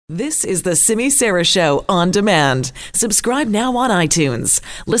This is the Simi Sara Show on demand. Subscribe now on iTunes.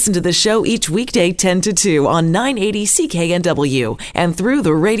 Listen to the show each weekday 10 to 2 on 980 CKNW and through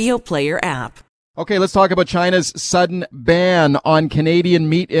the Radio Player app. Okay, let's talk about China's sudden ban on Canadian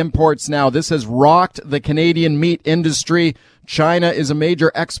meat imports now. This has rocked the Canadian meat industry. China is a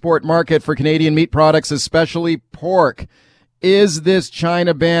major export market for Canadian meat products, especially pork. Is this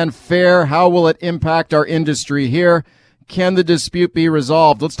China ban fair? How will it impact our industry here? Can the dispute be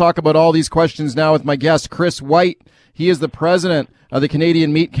resolved? Let's talk about all these questions now with my guest, Chris White. He is the president of the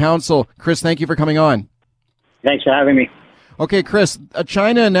Canadian Meat Council. Chris, thank you for coming on. Thanks for having me. Okay, Chris,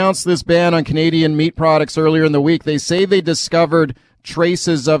 China announced this ban on Canadian meat products earlier in the week. They say they discovered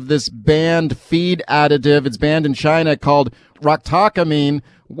traces of this banned feed additive. It's banned in China called ractocamine.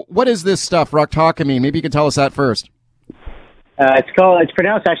 What is this stuff, ractocamine? Maybe you can tell us that first. It's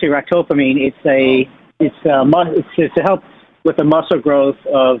pronounced actually ractopamine. It's to help with the muscle growth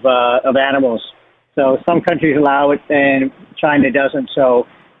of animals. So some countries allow it and China doesn't. So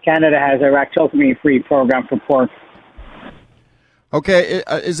Canada has a ractopamine-free program for pork. Okay,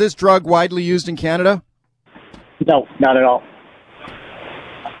 is this drug widely used in Canada? No, not at all.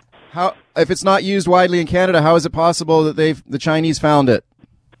 How, if it's not used widely in Canada, how is it possible that the Chinese found it?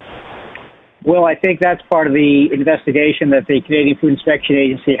 Well, I think that's part of the investigation that the Canadian Food Inspection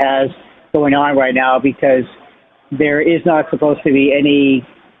Agency has going on right now, because there is not supposed to be any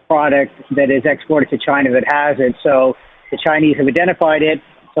product that is exported to China that has it. So the Chinese have identified it.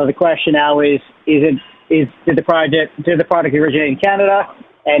 So the question now is did the product originate in Canada?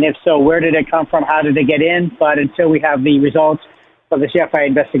 And if so, where did it come from? How did it get in? But until we have the results of the CFIA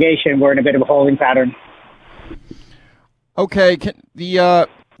investigation, we're in a bit of a holding pattern. Okay, the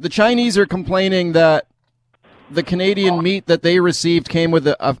Chinese are complaining that the Canadian meat that they received came with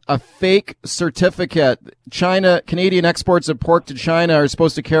a fake certificate. Canadian exports of pork to China are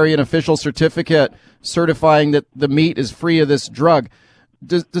supposed to carry an official certificate certifying that the meat is free of this drug.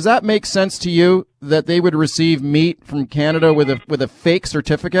 Does that make sense to you that they would receive meat from Canada with a fake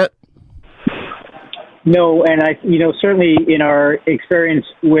certificate? No, and certainly in our experience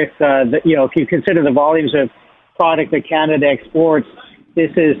with if you consider the volumes of product that Canada exports,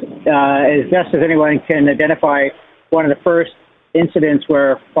 this is as best as anyone can identify one of the first incidents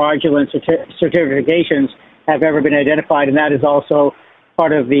where fraudulent certifications have ever been identified, and that is also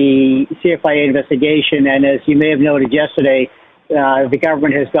part of the CFIA investigation. And as you may have noted yesterday, the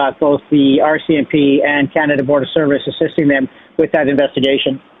government has got both the RCMP and Canada Border Service assisting them with that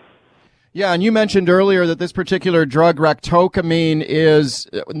investigation. Yeah, and you mentioned earlier that this particular drug, ractocamine, is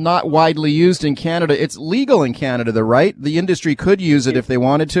not widely used in Canada. It's legal in Canada, though, right? The industry could use it if they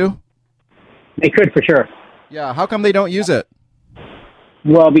wanted to? They could, for sure. Yeah, how come they don't use it?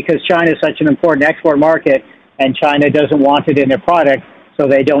 Well, because China is such an important export market, and China doesn't want it in their product, so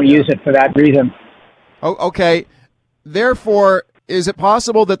they don't use it for that reason. Oh, okay. Therefore, is it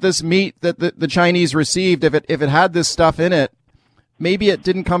possible that this meat that the Chinese received, if it had this stuff in it, maybe it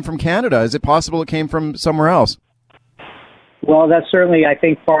didn't come from Canada? Is it possible it came from somewhere else? Well, that's certainly, I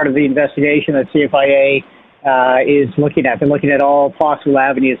think, part of the investigation that CFIA is looking at. They're looking at all possible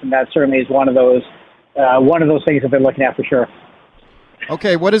avenues, and that certainly is one of those things that they're looking at for sure.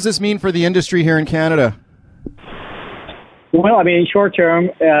 Okay, what does this mean for the industry here in Canada? Well, I mean, in short term,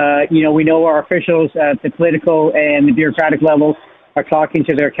 we know our officials at the political and the bureaucratic level are talking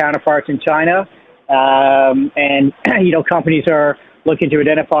to their counterparts in China. And companies are looking to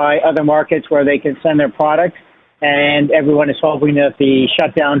identify other markets where they can send their product. And everyone is hoping that the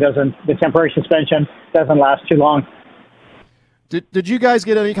temporary suspension doesn't last too long. Did you guys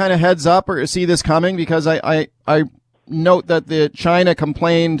get any kind of heads up or see this coming? Because I note that the China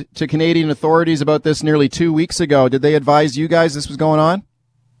complained to Canadian authorities about this nearly 2 weeks ago. Did they advise you guys this was going on?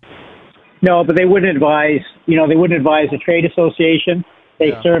 No, but they wouldn't advise the trade association.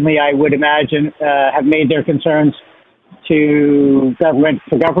 They certainly, I would imagine, have made their concerns to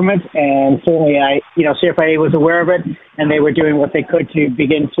government, and certainly CFIA was aware of it, and they were doing what they could to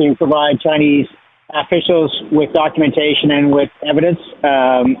begin to provide Chinese officials with documentation and with evidence.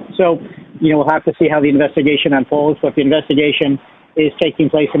 So we'll have to see how the investigation unfolds, but the investigation is taking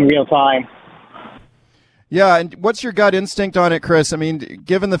place in real time. Yeah, and what's your gut instinct on it, Chris? I mean,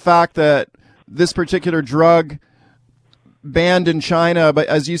 given the fact that this particular drug banned in China, but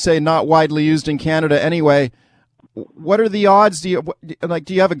as you say, not widely used in Canada anyway, what are the odds? Do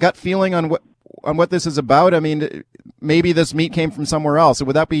you have a gut feeling on what this is about? I mean, maybe this meat came from somewhere else.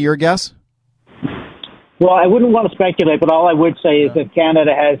 Would that be your guess? Well, I wouldn't want to speculate, but all I would say is that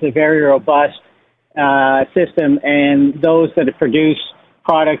Canada has a very robust system, and those that produce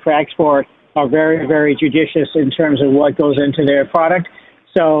product for export are very, very judicious in terms of what goes into their product.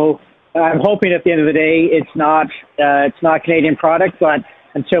 So I'm hoping at the end of the day it's not Canadian product, but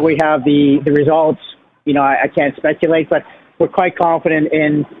until we have the results, I can't speculate. But we're quite confident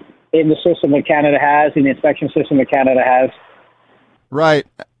in the system that Canada has, in the inspection system that Canada has. Right.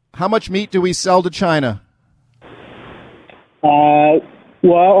 How much meat do we sell to China? Well,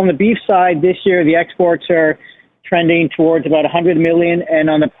 on the beef side, this year the exports are trending towards about 100 million, and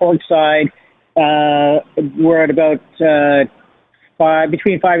on the pork side, we're at about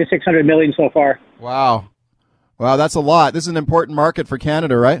between 500 and 600 million so far. Wow, that's a lot. This is an important market for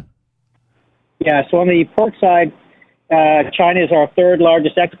Canada, right? Yeah. So on the pork side, China is our third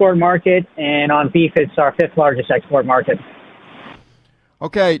largest export market, and on beef, it's our fifth largest export market.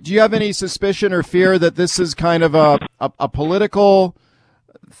 Okay. Do you have any suspicion or fear that this is kind of a political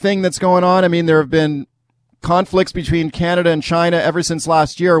thing that's going on? I mean, there have been conflicts between Canada and China ever since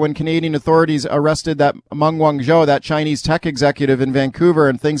last year when Canadian authorities arrested that Meng Wanzhou, that Chinese tech executive in Vancouver,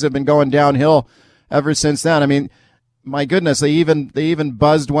 and things have been going downhill ever since then. I mean, my goodness, they even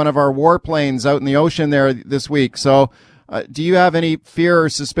buzzed one of our warplanes out in the ocean there this week. So do you have any fear or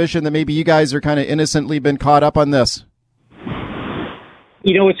suspicion that maybe you guys are kind of innocently been caught up on this?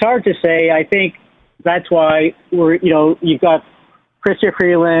 It's hard to say. I think that's why you've got Chrystia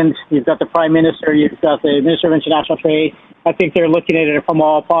Freeland, you've got the Prime Minister, you've got the Minister of International Trade. I think they're looking at it from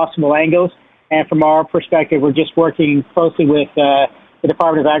all possible angles. And from our perspective, we're just working closely with the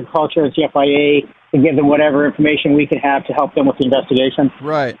Department of Agriculture and CFIA to give them whatever information we can have to help them with the investigation.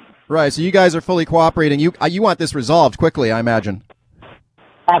 Right. So you guys are fully cooperating. You want this resolved quickly, I imagine.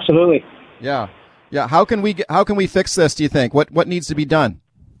 Absolutely. Yeah. How can we fix this, do you think? What needs to be done?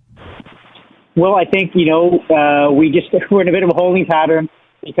 Well, I think, we're in a bit of a holding pattern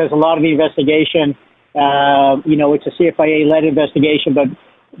because a lot of the investigation, it's a CFIA-led investigation, but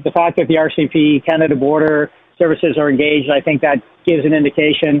the fact that the RCMP, Canada Border Services are engaged, I think that gives an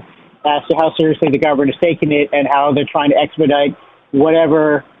indication as to how seriously the government is taking it and how they're trying to expedite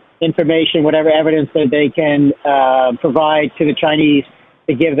whatever information, whatever evidence that they can provide to the Chinese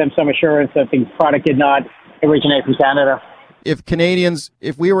to give them some assurance that the product did not originate from Canada.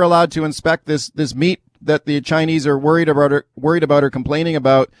 If we were allowed to inspect this meat that the Chinese are worried about or complaining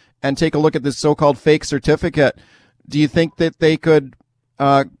about, and take a look at this so-called fake certificate, do you think that they could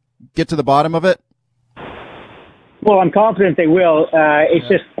get to the bottom of it? Well, I'm confident they will. It's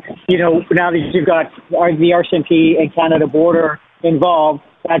just, now that you've got the RCMP and Canada Border involved,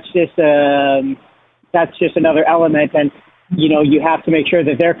 that's just another element, and you have to make sure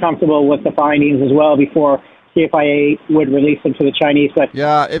that they're comfortable with the findings as well before CFIA would release them to the Chinese. But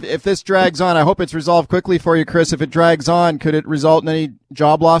yeah, if this drags on, I hope it's resolved quickly for you, Chris. If it drags on, could it result in any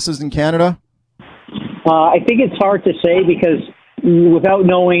job losses in Canada? I think it's hard to say because without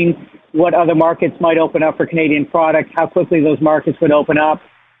knowing what other markets might open up for Canadian products, how quickly those markets would open up,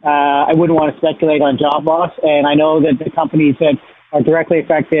 I wouldn't want to speculate on job loss. And I know that the companies that are directly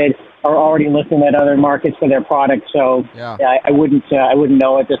affected are already looking at other markets for their products. So I wouldn't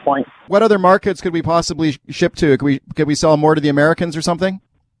know at this point. What other markets could we possibly ship to? Could we sell more to the Americans or something?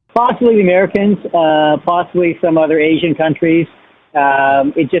 Possibly the Americans, possibly some other Asian countries.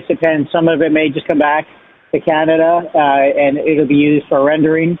 It just depends. Some of it may just come back to Canada, and it'll be used for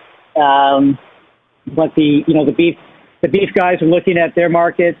rendering. But the beef guys are looking at their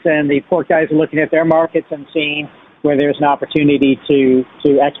markets, and the pork guys are looking at their markets and seeing where there's an opportunity to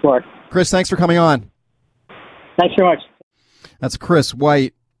export. Chris, thanks for coming on. Thanks very much. That's Chris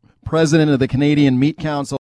White, president of the Canadian Meat Council.